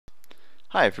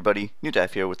Hi everybody,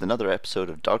 NewDive here with another episode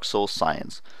of Dark Souls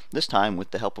Science. This time,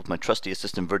 with the help of my trusty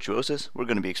assistant Virtuosus, we're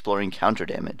going to be exploring counter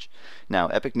damage. Now,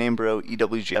 Epic Namebro,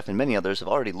 EWGF, and many others have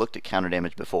already looked at counter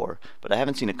damage before, but I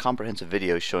haven't seen a comprehensive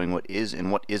video showing what is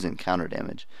and what isn't counter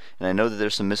damage. And I know that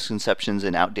there's some misconceptions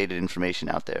and outdated information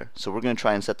out there, so we're going to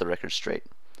try and set the record straight.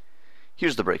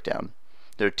 Here's the breakdown.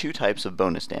 There are two types of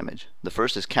bonus damage. The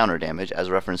first is counter damage, as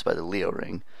referenced by the Leo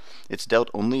ring. It's dealt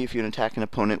only if you attack an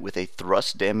opponent with a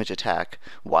thrust damage attack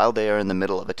while they are in the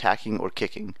middle of attacking or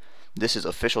kicking. This is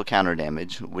official counter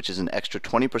damage, which is an extra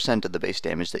 20% of the base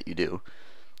damage that you do.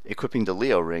 Equipping the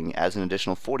Leo ring adds an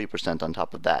additional 40% on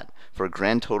top of that, for a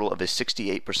grand total of a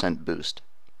 68% boost.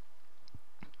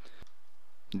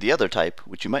 The other type,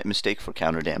 which you might mistake for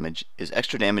counter damage, is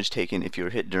extra damage taken if you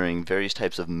are hit during various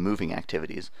types of moving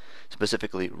activities,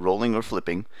 specifically rolling or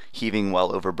flipping, heaving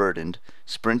while overburdened,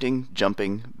 sprinting,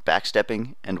 jumping,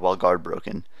 backstepping, and while guard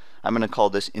broken. I'm going to call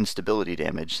this instability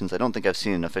damage since I don't think I've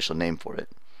seen an official name for it.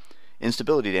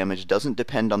 Instability damage doesn't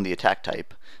depend on the attack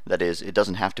type, that is, it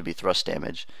doesn't have to be thrust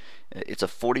damage. It's a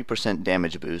 40%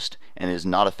 damage boost and is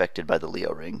not affected by the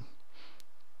Leo ring.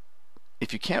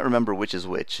 If you can't remember which is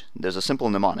which, there's a simple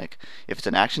mnemonic. If it's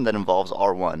an action that involves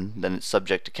R1, then it's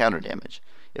subject to counter damage.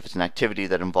 If it's an activity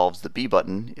that involves the B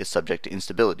button, it's subject to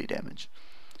instability damage.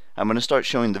 I'm going to start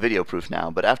showing the video proof now,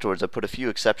 but afterwards I put a few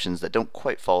exceptions that don't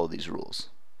quite follow these rules.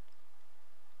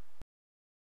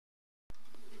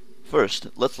 First,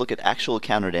 let's look at actual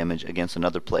counter damage against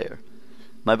another player.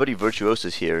 My buddy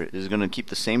Virtuosus here is going to keep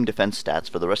the same defense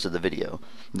stats for the rest of the video,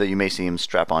 though you may see him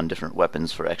strap on different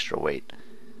weapons for extra weight.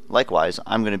 Likewise,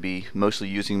 I'm going to be mostly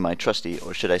using my trusty,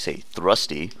 or should I say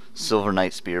thrusty, Silver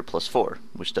Knight Spear plus 4,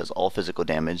 which does all physical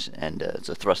damage, and it's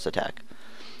a thrust attack.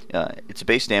 Its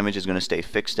base damage is going to stay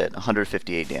fixed at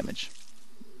 158 damage.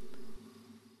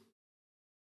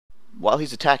 While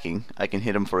he's attacking, I can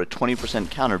hit him for a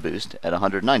 20% counter boost at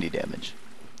 190 damage.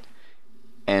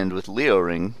 And with Leo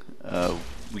Ring,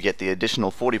 we get the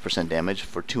additional 40% damage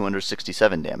for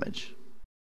 267 damage.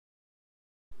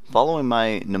 Following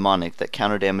my mnemonic that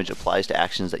counter damage applies to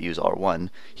actions that use R1,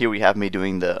 here we have me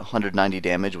doing the 190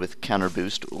 damage with counter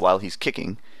boost while he's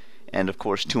kicking, and of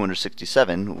course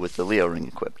 267 with the Leo ring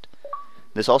equipped.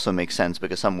 This also makes sense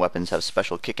because some weapons have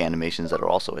special kick animations that are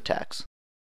also attacks.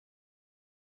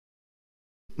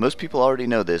 Most people already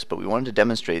know this, but we wanted to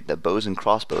demonstrate that bows and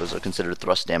crossbows are considered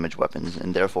thrust damage weapons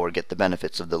and therefore get the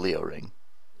benefits of the Leo ring.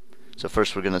 So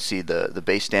first we're going to see the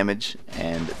base damage,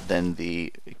 and then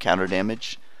the counter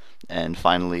damage, and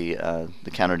finally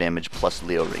the counter damage plus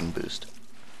Leo ring boost.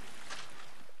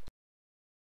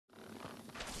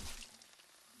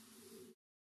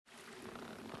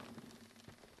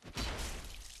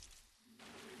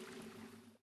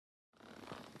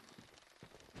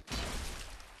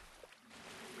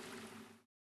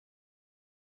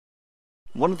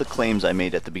 One of the claims I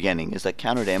made at the beginning is that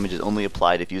counter damage is only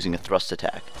applied if using a thrust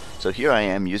attack. So here I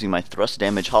am using my thrust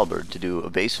damage halberd to do a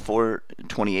base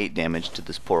 428 damage to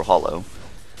this poor hollow,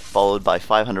 followed by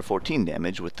 514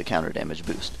 damage with the counter damage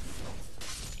boost.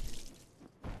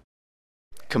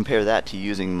 Compare that to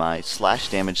using my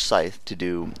slash damage scythe to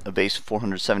do a base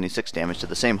 476 damage to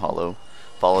the same hollow,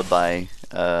 followed by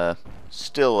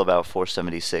still about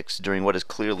 476 during what is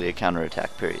clearly a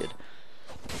counterattack period.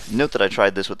 Note that I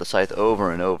tried this with the scythe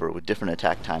over and over with different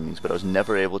attack timings, but I was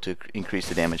never able to increase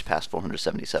the damage past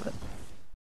 477.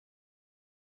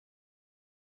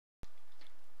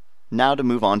 Now to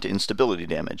move on to instability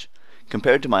damage.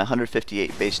 Compared to my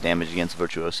 158 base damage against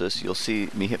Virtuosus, you'll see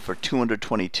me hit for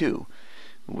 222,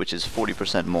 which is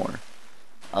 40% more.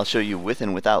 I'll show you with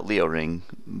and without Leo ring,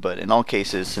 but in all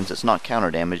cases, since it's not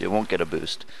counter damage, it won't get a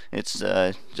boost. It's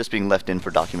just being left in for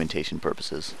documentation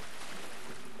purposes.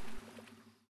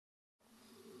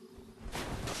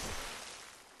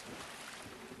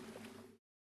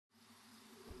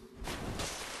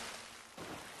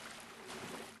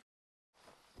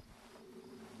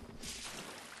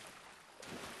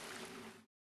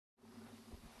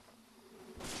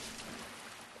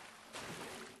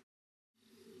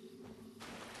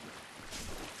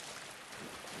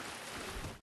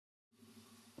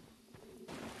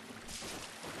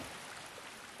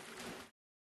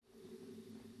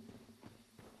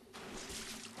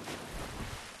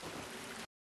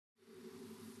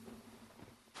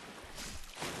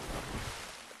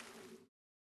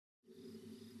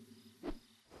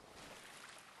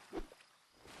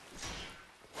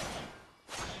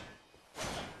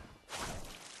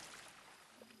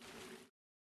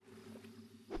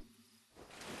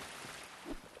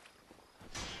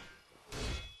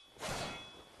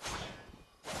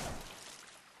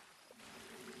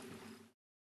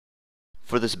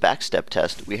 For this backstep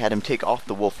test, we had him take off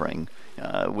the wolf ring.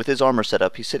 With his armor set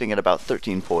up, he's sitting at about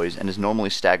 13 poise and is normally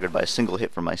staggered by a single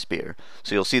hit from my spear,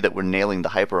 so you'll see that we're nailing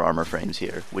the hyper armor frames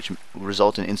here, which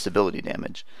result in instability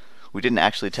damage. We didn't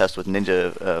actually test with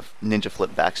ninja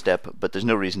flip backstep, but there's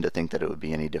no reason to think that it would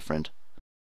be any different.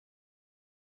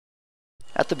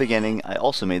 At the beginning, I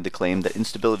also made the claim that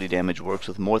instability damage works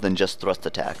with more than just thrust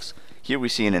attacks. Here we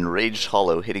see an enraged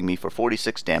hollow hitting me for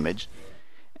 46 damage,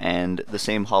 and the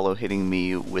same hollow hitting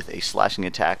me with a slashing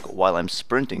attack while I'm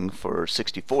sprinting for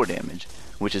 64 damage,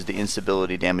 which is the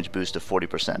instability damage boost of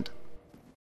 40%.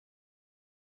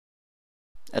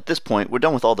 At this point, we're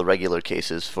done with all the regular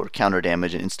cases for counter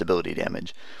damage and instability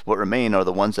damage. What remain are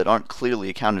the ones that aren't clearly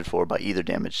accounted for by either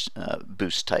damage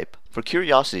boost type. For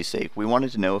curiosity's sake, we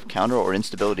wanted to know if counter or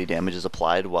instability damage is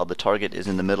applied while the target is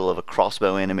in the middle of a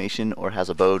crossbow animation or has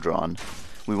a bow drawn.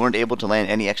 We weren't able to land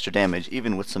any extra damage,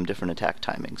 even with some different attack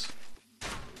timings.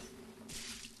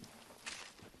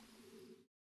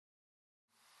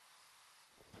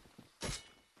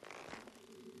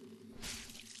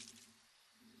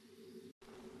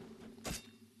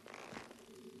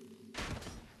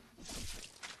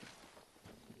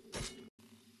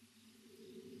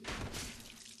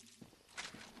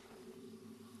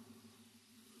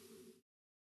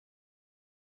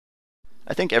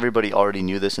 I think everybody already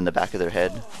knew this in the back of their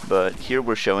head, but here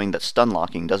we're showing that stun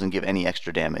locking doesn't give any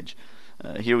extra damage.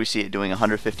 Here we see it doing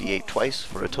 158 twice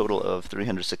for a total of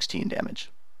 316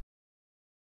 damage.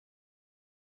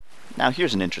 Now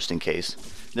here's an interesting case.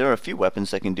 There are a few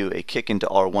weapons that can do a kick into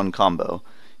R1 combo.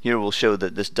 Here we'll show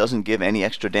that this doesn't give any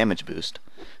extra damage boost.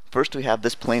 First we have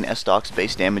this plain S-Doc's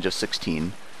base damage of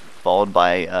 16, followed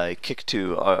by a kick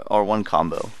to R1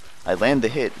 combo. I land the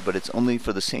hit, but it's only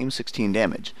for the same 16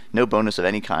 damage, no bonus of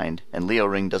any kind, and Leo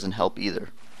Ring doesn't help either.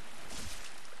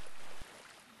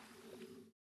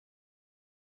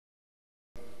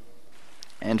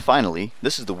 And finally,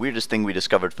 this is the weirdest thing we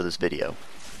discovered for this video.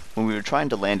 When we were trying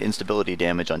to land instability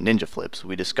damage on ninja flips,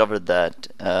 we discovered that,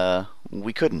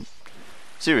 we couldn't.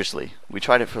 Seriously, we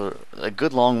tried it for a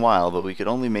good long while, but we could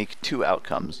only make two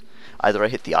outcomes. Either I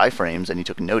hit the iframes and he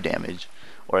took no damage,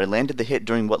 or I landed the hit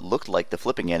during what looked like the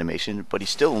flipping animation, but he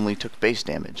still only took base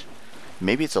damage.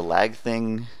 Maybe it's a lag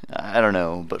thing, I don't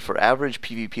know, but for average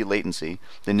PvP latency,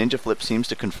 the ninja flip seems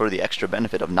to confer the extra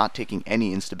benefit of not taking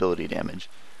any instability damage.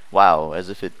 Wow, as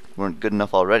if it weren't good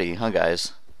enough already, huh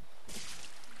guys?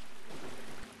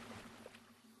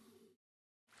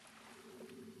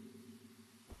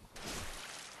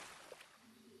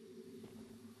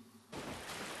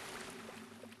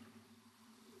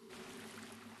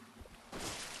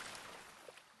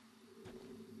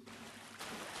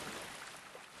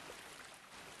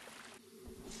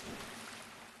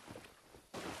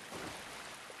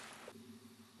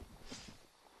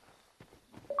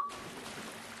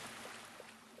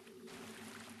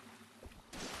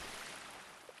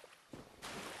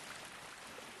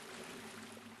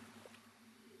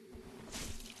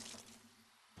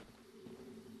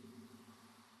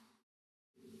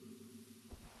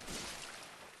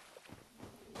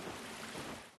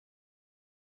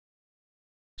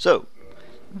 So,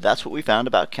 that's what we found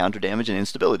about counter damage and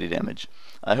instability damage.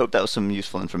 I hope that was some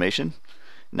useful information.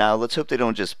 Now let's hope they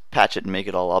don't just patch it and make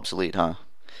it all obsolete, huh?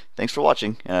 Thanks for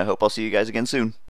watching, and I hope I'll see you guys again soon.